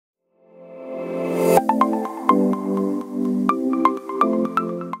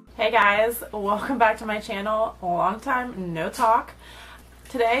Hey guys, welcome back to my channel. Long time no talk.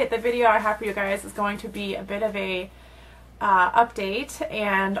 Today the video I have for you guys is going to be a bit of a update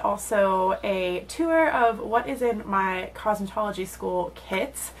and also a tour of what is in my cosmetology school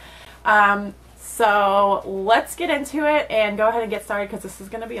kits. So let's get into it and go ahead and get started because this is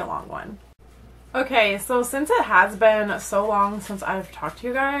going to be a long one. Okay, so since it has been so long since I've talked to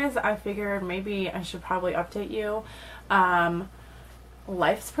you guys, I figured maybe I should probably update you.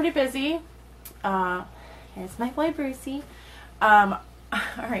 Life's pretty busy. Here's my boy Brucey.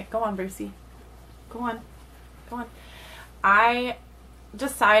 Alright, go on Brucey. Go on. I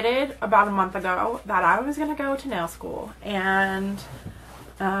decided about a month ago that I was going to go to nail school, and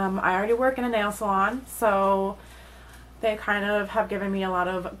I already work in a nail salon, so they kind of have given me a lot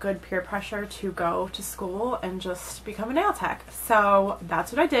of good peer pressure to go to school and just become a nail tech. So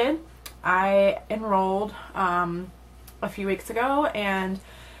that's what I did. I enrolled a few weeks ago, and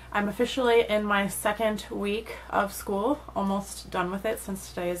I'm officially in my second week of school, almost done with it since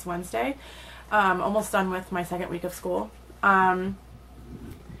today is Wednesday. Almost done with my second week of school. And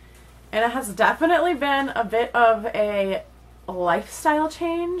it has definitely been a bit of a lifestyle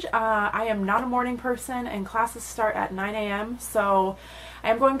change. I am not a morning person and classes start at 9 a.m. so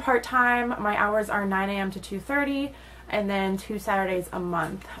I am going part-time. My hours are 9 a.m. to 2:30 and then 2 Saturdays a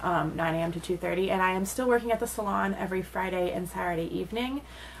month, 9 a.m. to 2:30, and I am still working at the salon every Friday and Saturday evening,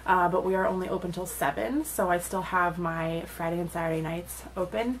 but we are only open till 7, so I still have my Friday and Saturday nights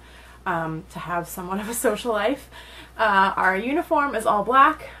open to have somewhat of a social life. Our uniform is all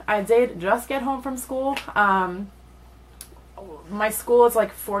black. I did just get home from school. My school is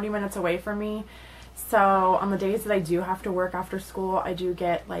like 40 minutes away from me, so on the days that I do have to work after school, I do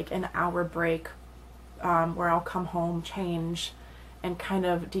get like an hour break where I'll come home, change, and kind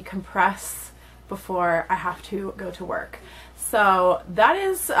of decompress before I have to go to work. So that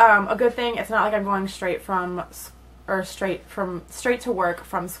is a good thing. It's not like I'm going straight to work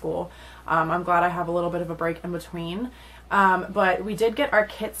from school. I'm glad I have a little bit of a break in between. But we did get our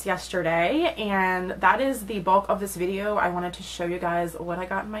kits yesterday, and that is the bulk of this video. I wanted to show you guys what I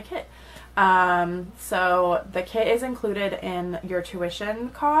got in my kit. So the kit is included in your tuition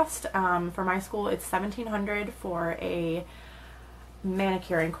cost. For my school, it's $1,700 for a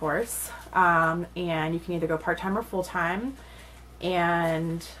manicuring course, and you can either go part-time or full-time,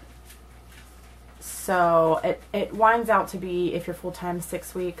 and so it winds out to be, if you're full-time,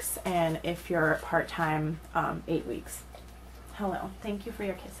 6 weeks, and if you're part-time, 8 weeks. Hello, thank you for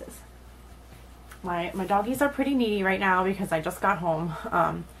your kisses. My doggies are pretty needy right now because I just got home,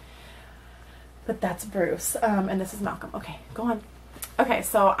 but that's Bruce, and this is Malcolm. Okay, go on. Okay,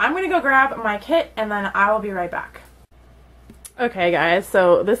 so I'm gonna go grab my kit and then I will be right back. Okay guys,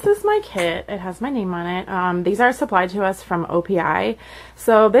 so this is my kit. It has my name on it. These are supplied to us from OPI.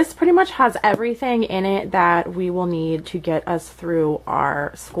 So this pretty much has everything in it that we will need to get us through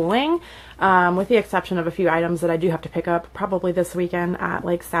our schooling, with the exception of a few items that I do have to pick up probably this weekend at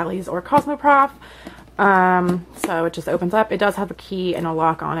like Sally's or Cosmoprof. So it just opens up. It does have a key and a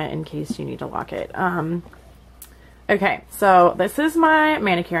lock on it in case you need to lock it. Okay, so this is my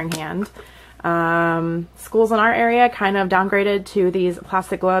manicuring hand. Schools in our area kind of downgraded to these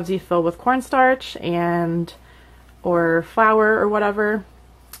plastic gloves you fill with cornstarch or flour or whatever,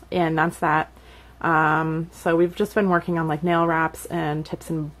 and that's that. So we've just been working on like nail wraps and tip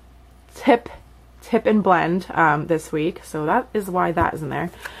and blend this week, so that is why that is in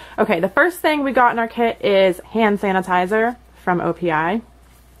there. Okay, the first thing we got in our kit is hand sanitizer from OPI.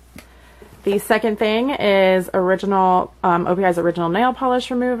 The second thing is OPI's original nail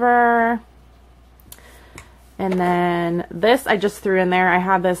polish remover. And then this I just threw in there. I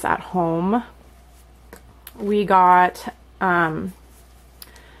had this at home. We got NAS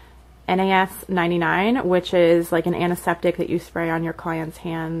 99, which is like an antiseptic that you spray on your client's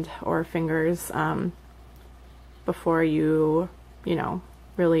hand or fingers before you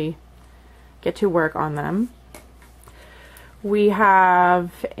really get to work on them. We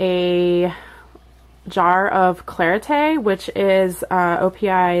have a jar of Clarite, which is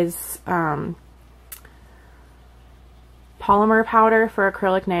OPI's polymer powder for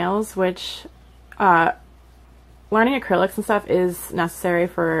acrylic nails, which learning acrylics and stuff is necessary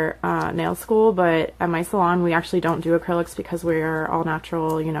for nail school, but at my salon we actually don't do acrylics because we're all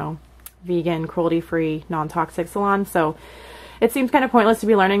natural, vegan, cruelty-free, non-toxic salon, so it seems kind of pointless to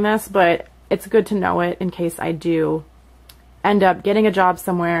be learning this, but it's good to know it in case I do end up getting a job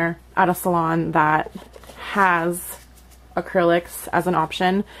somewhere at a salon that has acrylics as an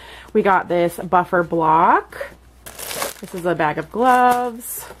option. We got this buffer block. This is a bag of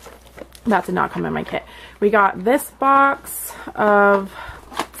gloves. That did not come in my kit. We got this box of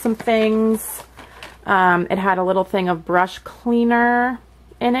some things. It had a little thing of brush cleaner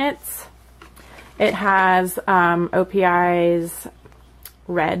in it. It has OPI's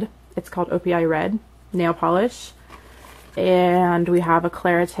red. It's called OPI Red nail polish. And we have a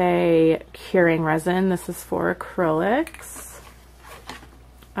Clarite curing resin. This is for acrylics.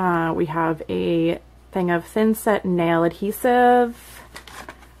 We have a thing of thin set nail adhesive.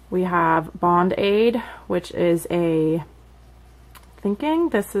 We have Bond Aid, which is I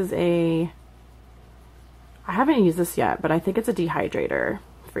haven't used this yet, but I think it's a dehydrator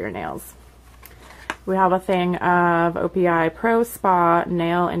for your nails. We have a thing of OPI Pro Spa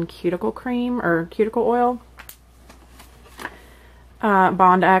nail and cuticle cream or cuticle oil.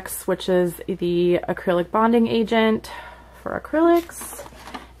 Bond X, which is the acrylic bonding agent for acrylics.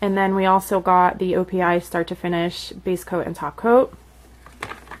 And then we also got the OPI Start to Finish base coat and top coat.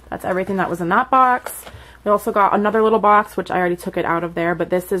 That's everything that was in that box. We also got another little box, which I already took it out of there,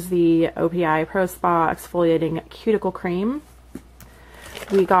 but this is the OPI Pro Spa Exfoliating Cuticle Cream.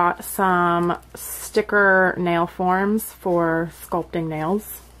 We got some sticker nail forms for sculpting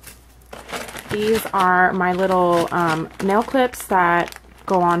nails. These are my little nail clips that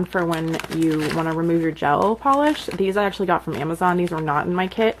go on for when you want to remove your gel polish. These I actually got from Amazon. These were not in my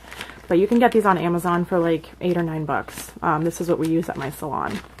kit, but you can get these on Amazon for like $8 or $9. This is what we use at my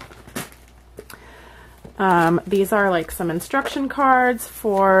salon. These are like some instruction cards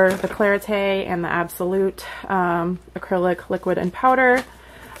for the Clarite and the Absolute acrylic liquid and powder.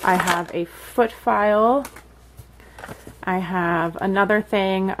 I have a foot file. I have another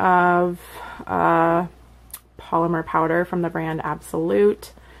thing of polymer powder from the brand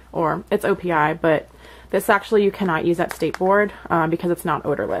Absolute, or it's OPI, but this actually you cannot use at State Board because it's not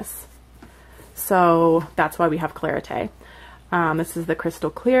odorless. So that's why we have Clarite. This is the Crystal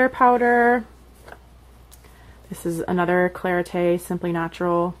Clear powder. This is another Clarite Simply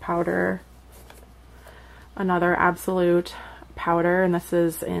Natural powder. Another Absolute powder, and this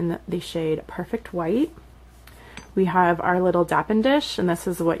is in the shade Perfect White. We have our little Dappen dish, and this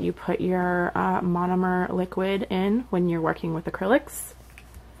is what you put your monomer liquid in when you're working with acrylics.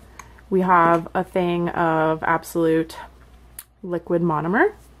 We have a thing of Absolute liquid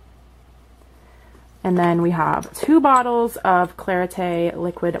monomer. And then we have 2 bottles of Clarite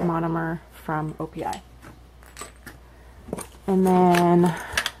liquid monomer from OPI. And then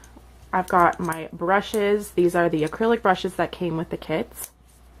I've got my brushes. These are the acrylic brushes that came with the kits.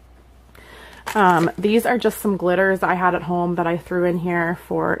 These are just some glitters I had at home that I threw in here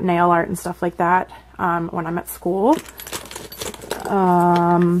for nail art and stuff like that when I'm at school.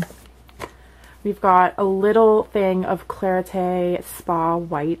 We've got a little thing of Clarite Spa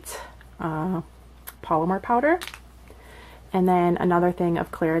White polymer powder. And then another thing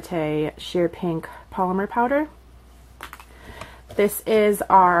of Clarite Sheer Pink polymer powder. This is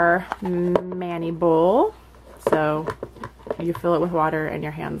our mani bowl. So you fill it with water and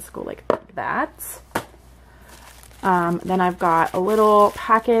your hands go like that. Then I've got a little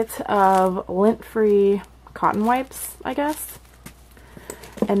packet of lint-free cotton wipes, I guess.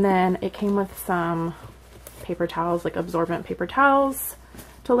 And then it came with some paper towels, like absorbent paper towels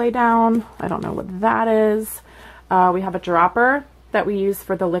to lay down. I don't know what that is. We have a dropper that we use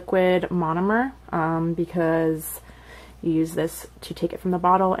for the liquid monomer because you use this to take it from the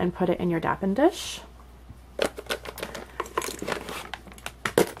bottle and put it in your Dappen dish.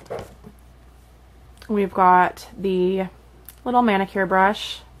 We've got the little manicure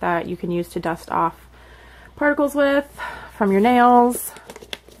brush that you can use to dust off particles with from your nails.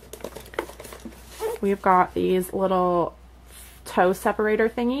 We've got these little toe separator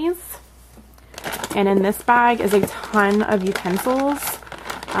thingies. And in this bag is a ton of utensils.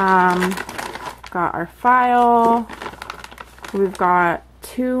 Got our file. We've got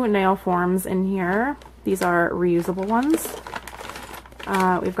 2 nail forms in here. These are reusable ones.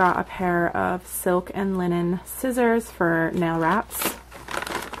 We've got a pair of silk and linen scissors for nail wraps.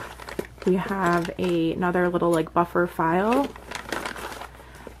 We have another little like buffer file.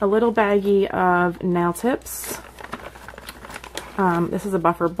 A little baggie of nail tips. This is a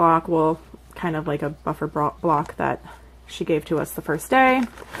buffer block, well, kind of like a buffer block that she gave to us the first day.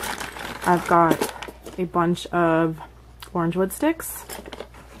 I've got a bunch of orange wood sticks.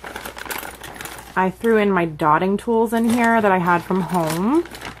 I threw in my dotting tools in here that I had from home.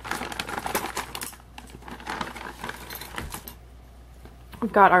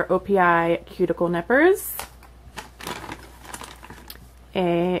 We've got our OPI cuticle nippers,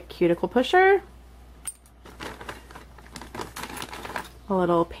 a cuticle pusher, a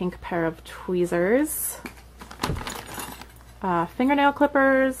little pink pair of tweezers, fingernail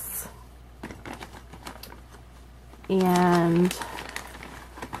clippers, and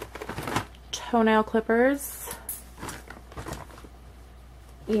toenail clippers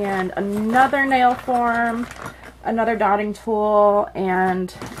and another nail form, another dotting tool,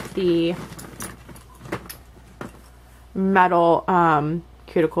 and the metal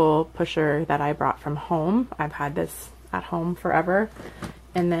cuticle pusher that I brought from home. I've had this at home forever.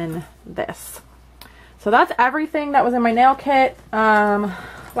 And then this. So that's everything that was in my nail kit.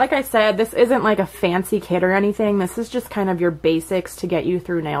 Like I said, this isn't like a fancy kit or anything. This is just kind of your basics to get you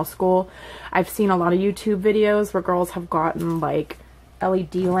through nail school. I've seen a lot of YouTube videos where girls have gotten like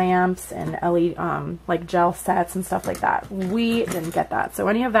LED lamps and LED like gel sets and stuff like that. We didn't get that. So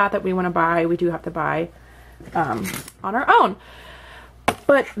any of that we want to buy, we do have to buy on our own.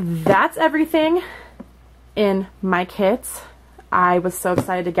 But that's everything in my kits. I was so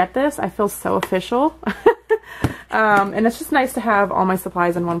excited to get this. I feel so official. And it's just nice to have all my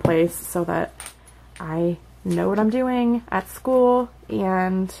supplies in one place so that I know what I'm doing at school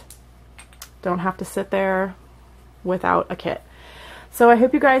and don't have to sit there without a kit. So I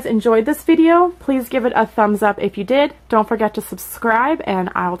hope you guys enjoyed this video. Please give it a thumbs up if you did. Don't forget to subscribe, and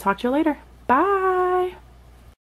I'll talk to you later. Bye!